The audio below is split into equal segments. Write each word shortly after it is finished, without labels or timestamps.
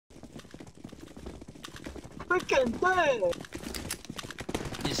freaking thing!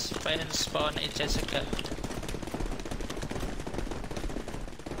 This fan spawn in Jessica.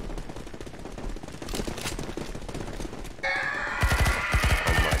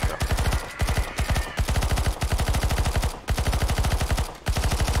 Oh my god.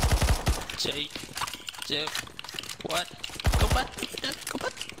 J, what? Go back, go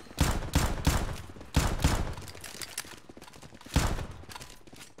back.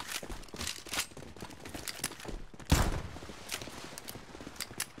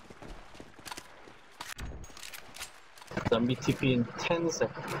 Zombie TP in 10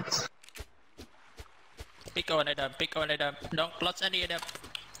 seconds. Pick one of them, pick one of them. Don't close any of them.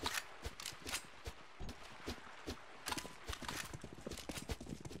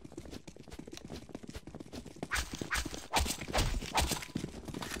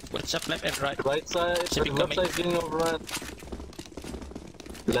 What's up, left and right? Right side, left side getting overrun.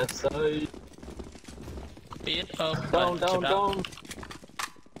 Left side. Beat up. Down.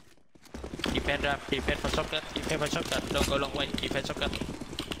 Defend ramp, defend for shotgun, defend for shotgun. Don't go long way, defend shotgun.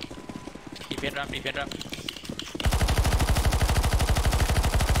 Defend ramp, defend ramp.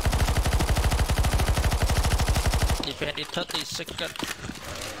 Defend in 30 seconds.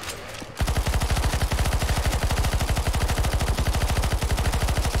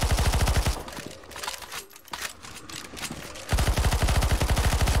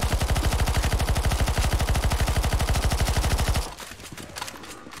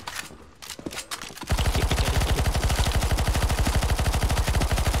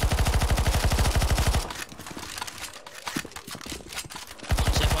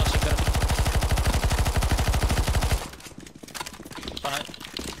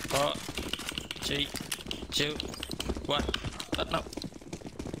 Three, two, one. No.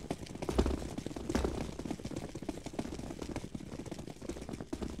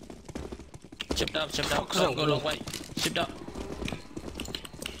 Chip down. Don't go long way. Chip down.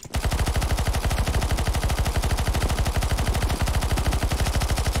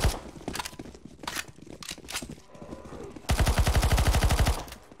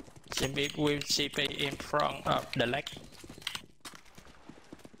 Zmobie with CP in front of the leg.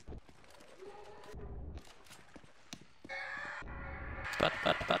 But,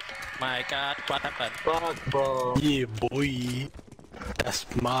 my god, what happened? Fuck, bro. Yeah, boy. That's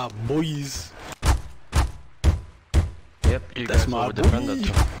my boys. Yep, you That's guys my over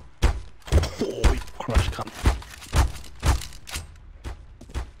defended. Oh, crush cunt.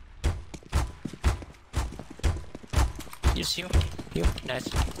 Use you, nice.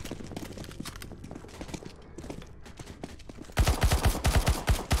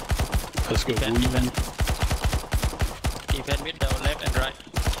 Let's go, Defend window, left and right.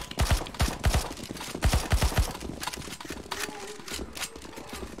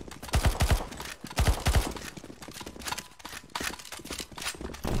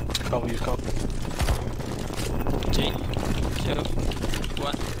 Cover, use cover. 3, 2,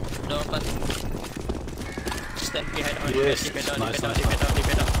 1, no open. Stand behind on Yes, defend on. nice. Don't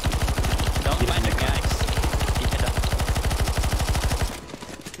find the guys. Defend on.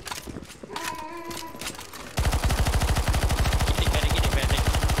 Keep defending.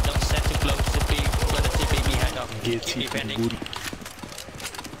 Don't stand too close to be got a TP behind on. Get Keep defending. booty.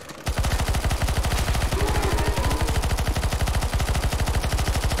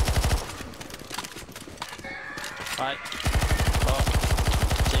 Five, 4,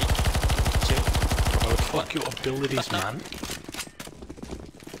 3, 2, Oh, fuck your abilities, man.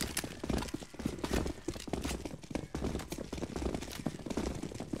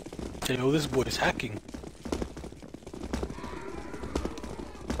 Yo, this boy is hacking.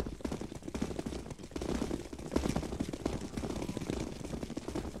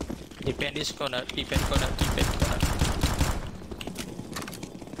 Defend this corner, defend corner.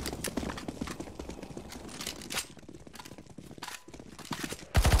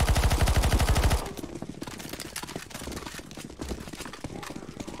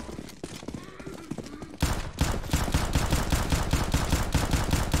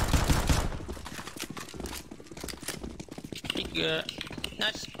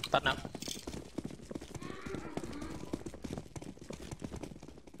 Nice, but now.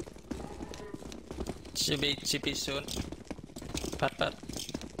 Should be soon. Pat.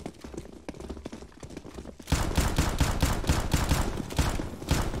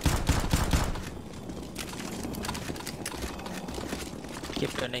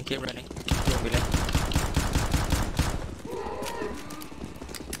 Keep running. Don't be late.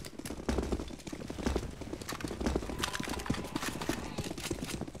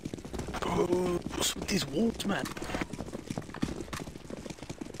 Bro, what's with these walls, man?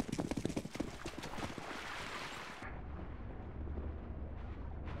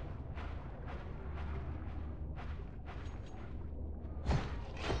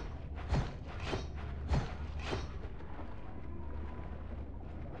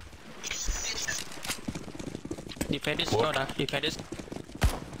 Defend this What? corner. Defend this.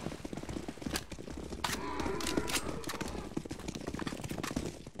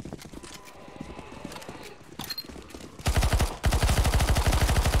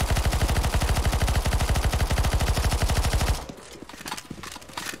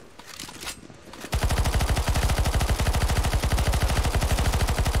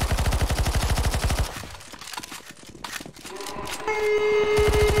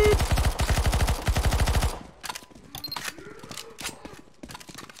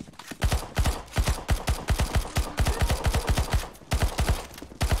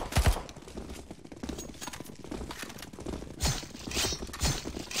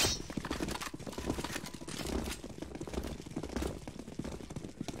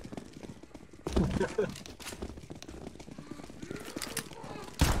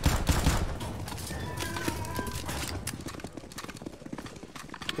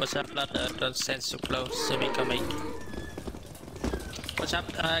 What's up, lad? Don't stand so close. Semi coming. What's up?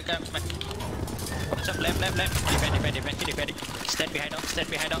 Come back. What's up? Left. Defend. Stand behind dog. Stand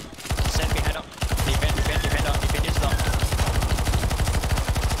behind dog. Defend dog. Defend this dog.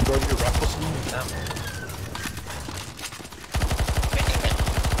 Bro, you rap or something? Damn.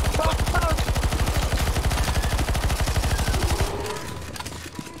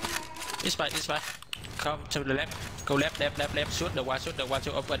 Defend. This way. Come to the left. Go left. Shoot the one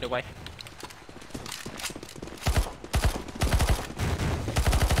to open the way.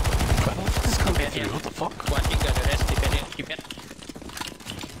 What the fuck? One trigger, the rest defend.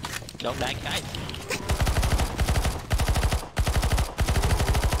 Don't die, guys.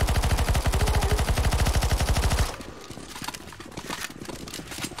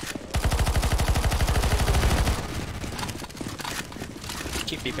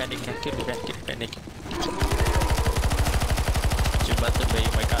 Keep defending. You must be,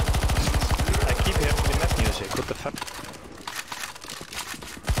 my god. I keep hearing the map music, what the fuck?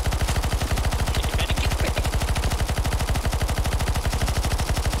 Keep defending.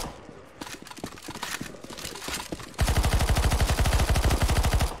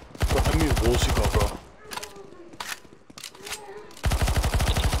 Bro, how many walls you got, bro?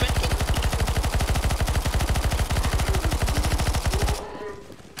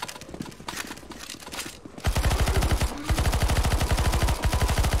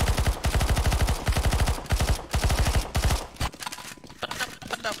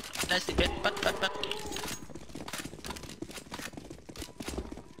 Nice defend, but.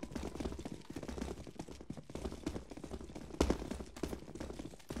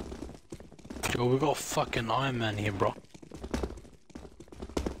 Yo, we got fucking Iron Man here, bro.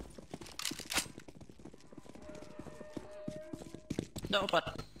 No,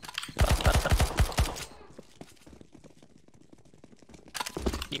 but.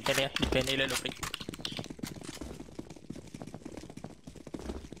 Defend here, look.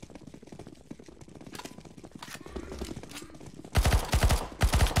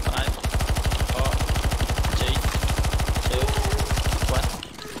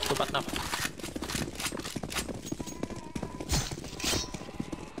 Now.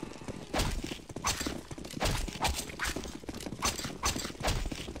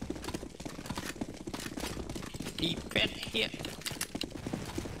 Defend here.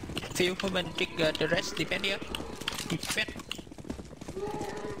 Few women trigger, the rest defend here. Defend.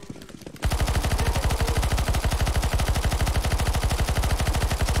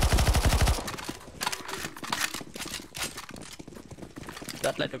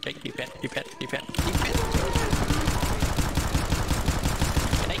 That's like a big defend.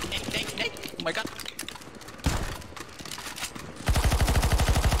 Nick. Oh my god.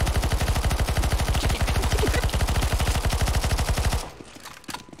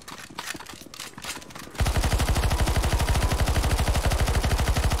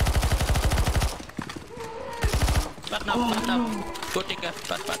 But now. Go take a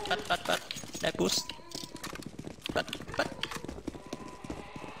but. That boost. But.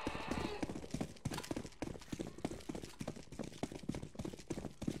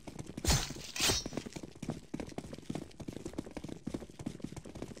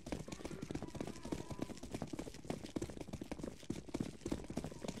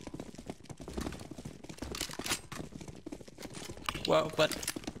 Wow, but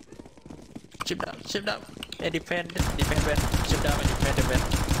chip down. Defend well. Chip down and defend well.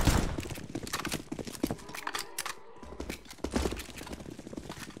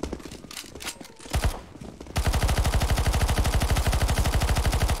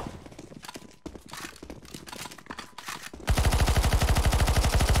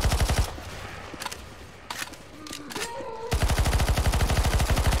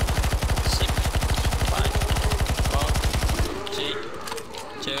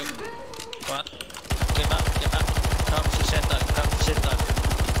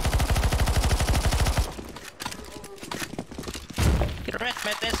 press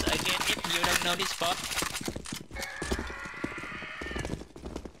my test again if you don't know this spot.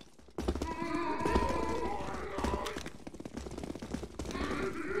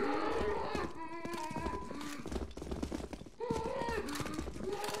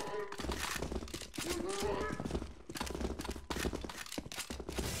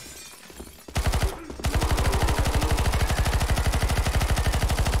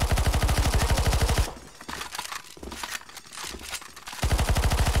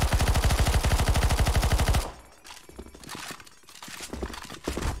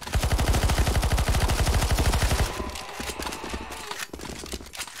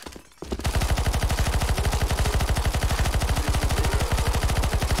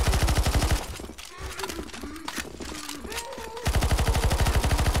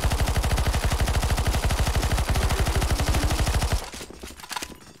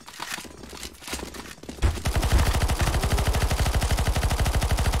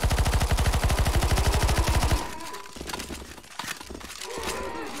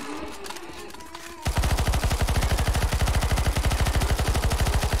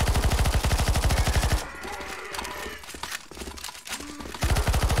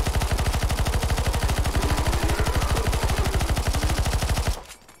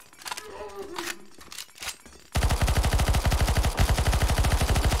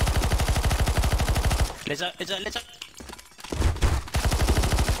 Let's up.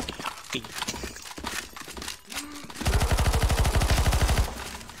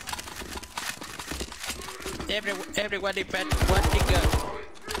 Everyone depend one trigger.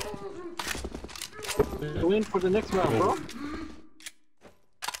 Win for the next round, bro.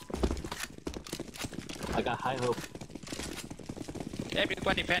 I got high hope.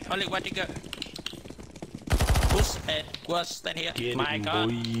 Everyone depend only one trigger. Push and was stand here. Get My him, God.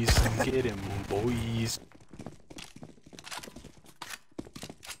 boys. Get him, boys.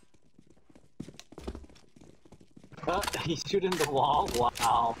 He's shooting the wall.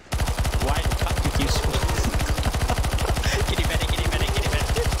 Wow. Why the fuck did you shoot? Get him back.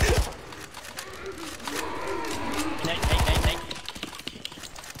 Neck.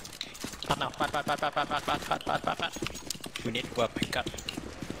 Pat now. Pat. We need to go up and cut.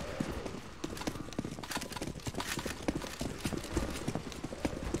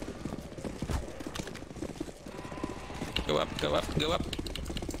 Go up.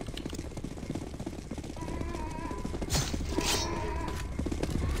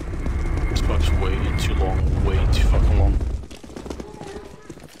 This map's way too long, way too fucking long.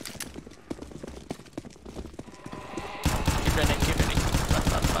 Keep running.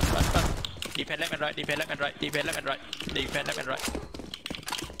 Pat. Defend left and right. Defend left and right.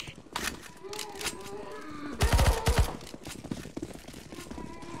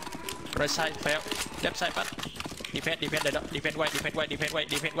 Right side fail. Left side pat. Defend the dog. Defend white. Defend white. Oi.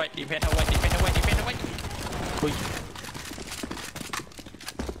 Defend the white.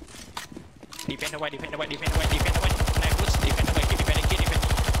 Nice push. Defend the white. Keep defending.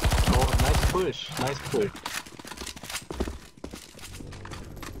 Oh, nice push.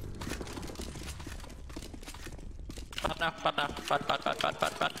 Pat now.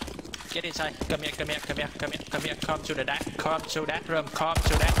 Pat. Get inside. Come here. Come to the dark. Come to that room.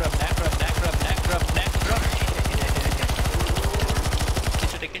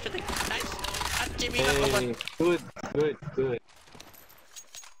 Get to the nice. And Jimmy Hey, good.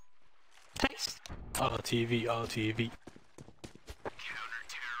 Thanks. RTV.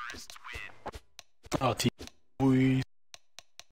 Counter-terrorists win. RT.